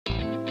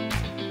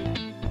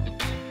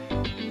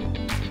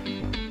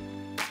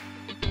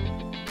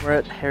We're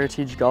at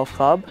Heritage Golf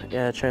Club,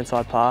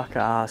 Chirnside Park.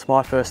 It's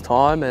my first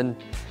time and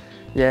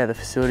yeah, the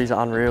facilities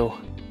are unreal.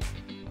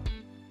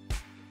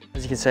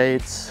 As you can see,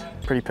 it's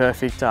pretty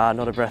perfect,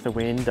 not a breath of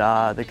wind.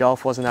 The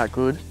golf wasn't that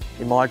good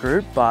in my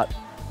group, but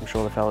I'm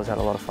sure the fellas had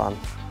a lot of fun.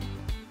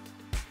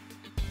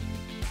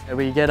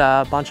 We get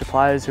a bunch of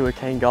players who are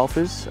keen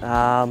golfers.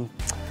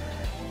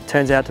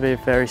 Turns out to be a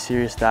very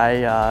serious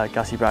day.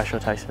 Gussie Brayshaw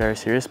takes it very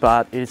serious,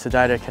 but it's a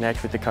day to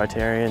connect with the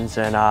Coterians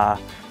and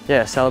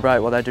yeah, celebrate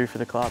what they do for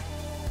the club.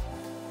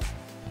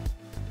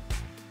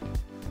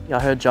 I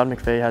heard Judd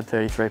McPhee had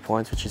 33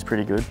 points, which is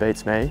pretty good,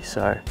 beats me.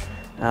 So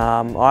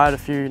I had a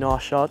few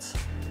nice shots,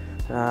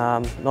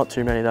 not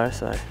too many though,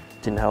 so it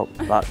didn't help.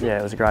 But yeah,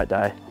 it was a great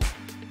day.